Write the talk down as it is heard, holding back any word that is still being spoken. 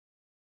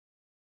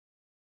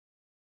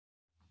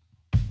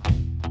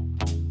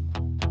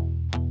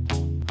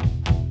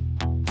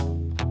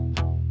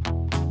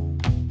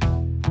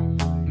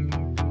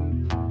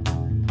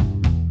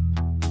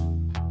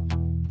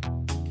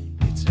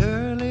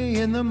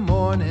in the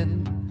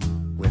morning,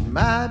 when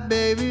my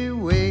baby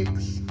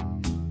wakes,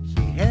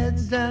 she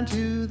heads down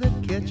to the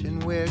kitchen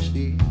where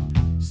she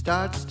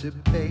starts to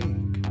bake.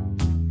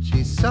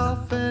 She's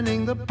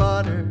softening the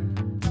butter,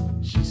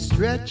 she's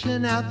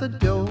stretching out the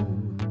dough.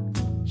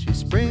 She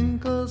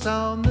sprinkles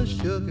on the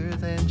sugar,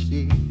 then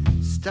she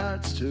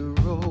starts to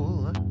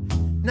roll.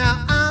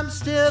 Now I'm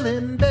still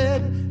in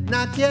bed,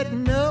 not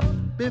getting up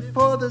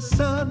before the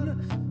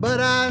sun,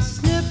 but I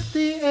sniff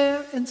the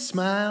air and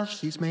smile.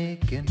 She's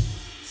making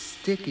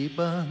sticky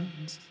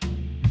buns. The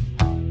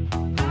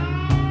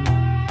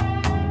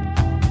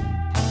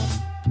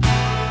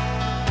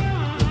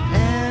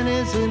pan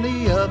is in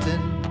the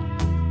oven,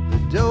 the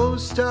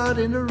dough's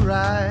starting to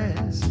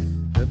rise.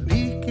 The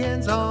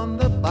pecans on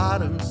the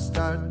bottom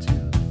start to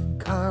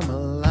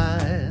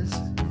caramelize.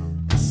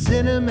 The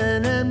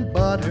cinnamon and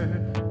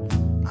butter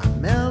are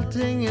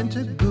melting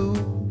into goo.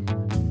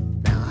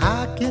 Now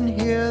I can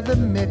hear the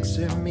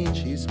mixer mean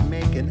she's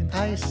making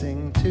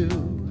icing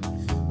too.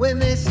 When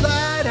they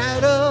slide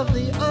out of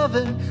the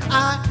oven,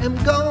 I am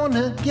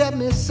gonna get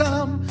me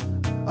some.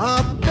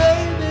 Oh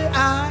baby,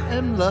 I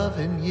am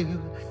loving you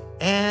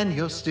and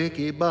your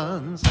sticky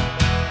buns.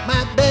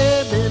 My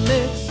baby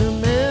makes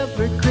them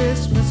every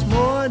Christmas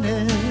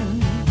morning,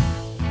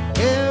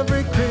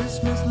 every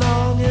Christmas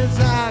long as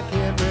I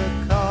can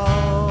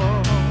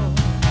recall.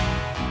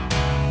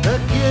 The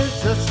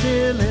kids are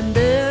still in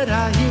bed,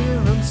 I hear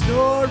them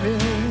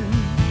snoring,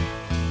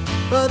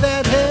 but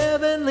that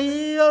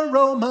heavenly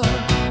aroma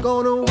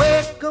gonna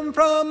wake them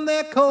from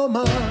their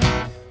coma,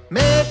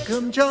 make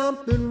them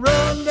jump and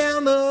run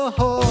down the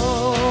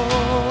hall.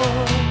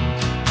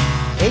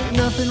 Ain't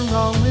nothing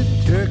wrong with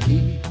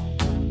turkey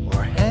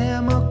or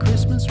ham or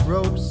Christmas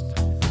roast.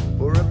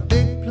 For a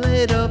big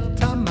plate of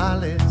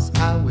tamales,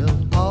 I will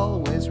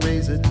always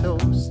raise a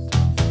toast.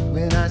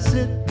 When I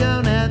sit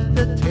down at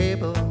the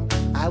table,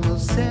 I will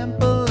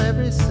sample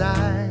every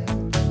side,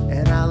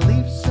 and I'll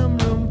leave some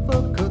room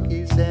for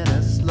cookies and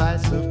a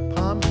slice of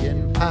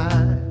pumpkin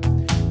pie.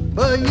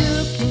 But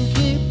you can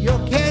keep your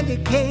candy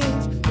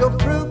canes, your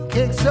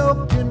fruitcake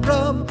soaked in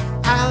rum.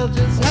 I'll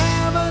just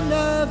have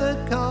another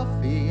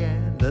coffee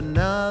and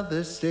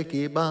another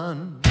sticky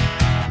bun.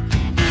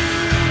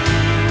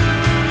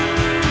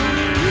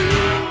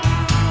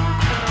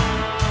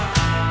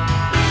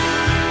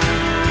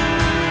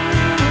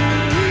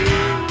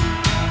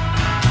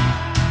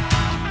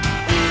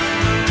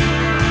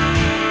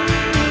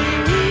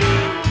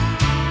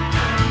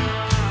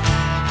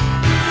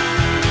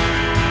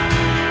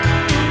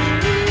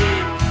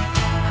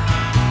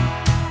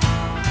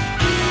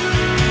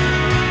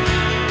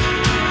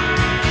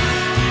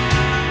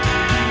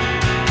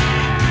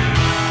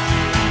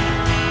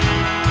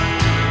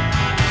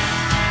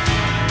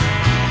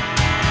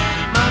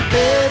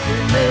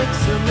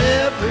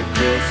 Every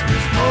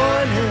Christmas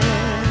morning,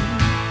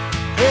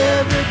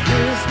 every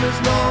Christmas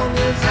long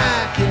as I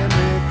can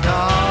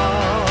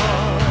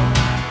recall.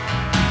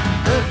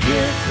 The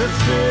kids are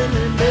still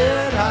in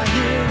bed, I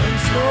hear them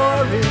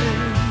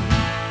snoring,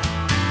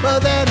 but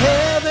that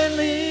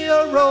heavenly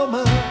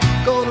aroma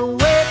gonna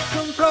wake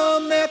them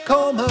from their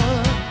coma,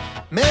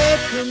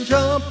 make them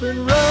jump and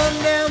run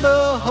down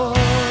the hall.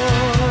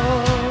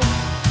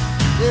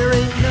 There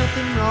ain't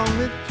nothing wrong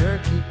with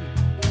turkey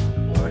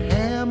or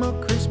ham or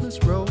Christmas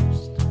roast.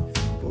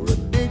 For a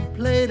big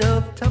plate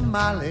of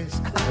tamales,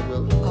 I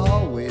will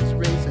always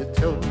raise a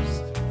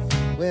toast.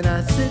 When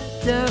I sit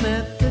down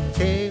at the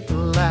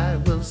table, I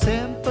will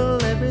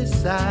sample every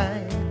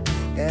side,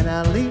 and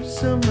I'll leave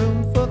some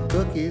room for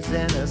cookies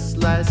and a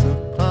slice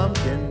of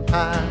pumpkin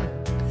pie.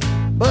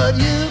 But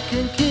you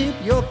can keep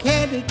your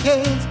candy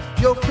canes,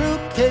 your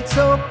fruitcake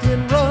soaked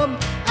in rum.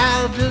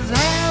 I'll just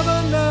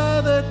have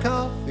another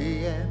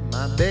coffee and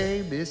my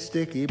baby's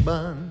sticky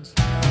buns.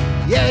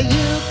 Yeah,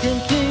 you can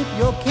keep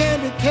your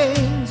candy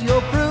canes,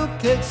 your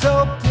fruitcake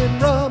soaked in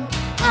rum.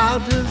 I'll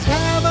just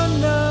have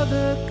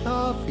another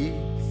coffee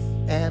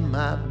and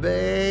my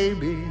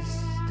baby's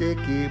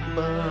sticky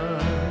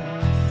buns.